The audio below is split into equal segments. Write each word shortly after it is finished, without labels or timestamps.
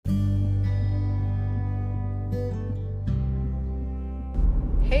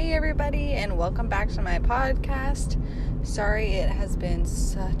everybody, and welcome back to my podcast. Sorry it has been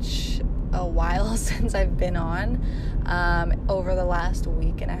such a while since I've been on. Over the last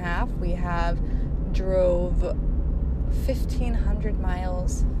week and a half, we have drove 1,500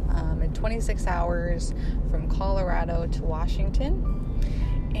 miles in 26 hours from Colorado to Washington,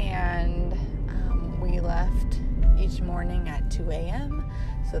 and we left each morning at 2 a.m.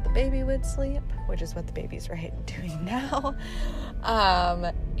 so the baby would sleep, which is what the baby's doing now.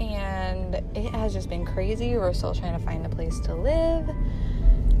 And it has just been crazy. We're still trying to find a place to live.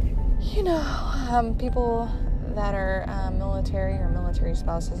 People that are military or military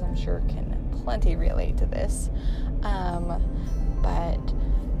spouses, I'm sure, can plenty relate to this. But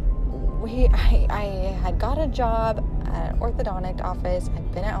I had got a job at an orthodontic office.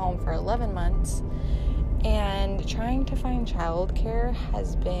 I've been at home for 11 months. And trying to find childcare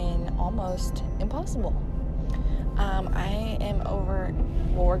has been almost impossible.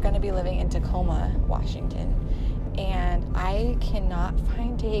 We're going to be living in Tacoma, Washington, and I cannot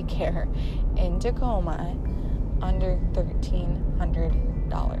find daycare in Tacoma under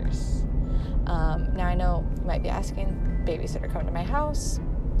 $1,300. Now I know you might be asking, babysitter come to my house,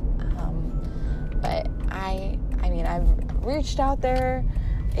 but I've reached out there.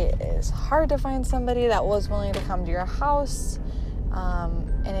 It is hard to find somebody that was willing to come to your house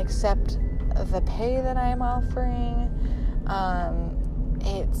and accept the pay that I'm offering.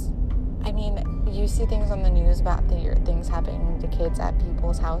 You see things on the news about things happening to kids at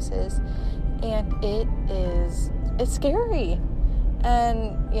people's houses, and it's scary.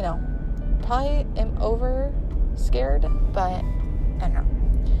 And, probably am over scared, but I don't know.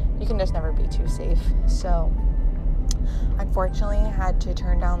 You can just never be too safe. So unfortunately, I had to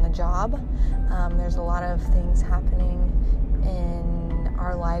turn down the job. There's a lot of things happening in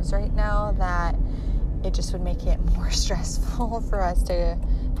our lives right now that it just would make it more stressful for us to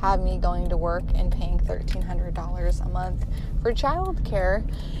have me going to work and paying $1,300 a month for childcare.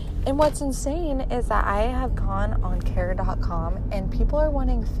 And what's insane is that I have gone on care.com and people are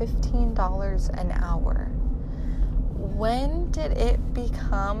wanting $15 an hour. When did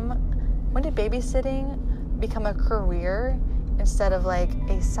babysitting become a career instead of like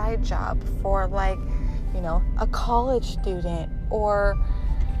a side job for a college student or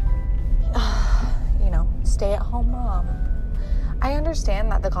stay-at-home mom? I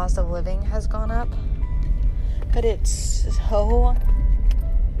understand that the cost of living has gone up, but it's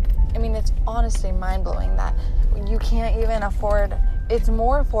honestly mind-blowing that you can't even afford. It's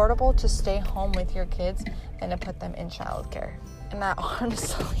more affordable to stay home with your kids than to put them in childcare, and that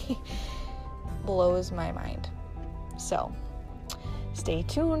honestly blows my mind. So stay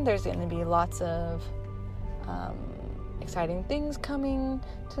tuned. There's going to be lots of exciting things coming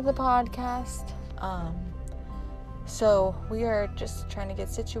to the podcast. So we are just trying to get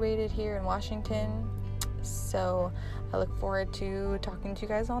situated here in Washington. So I look forward to talking to you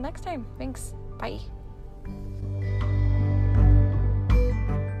guys all next time. Thanks. Bye.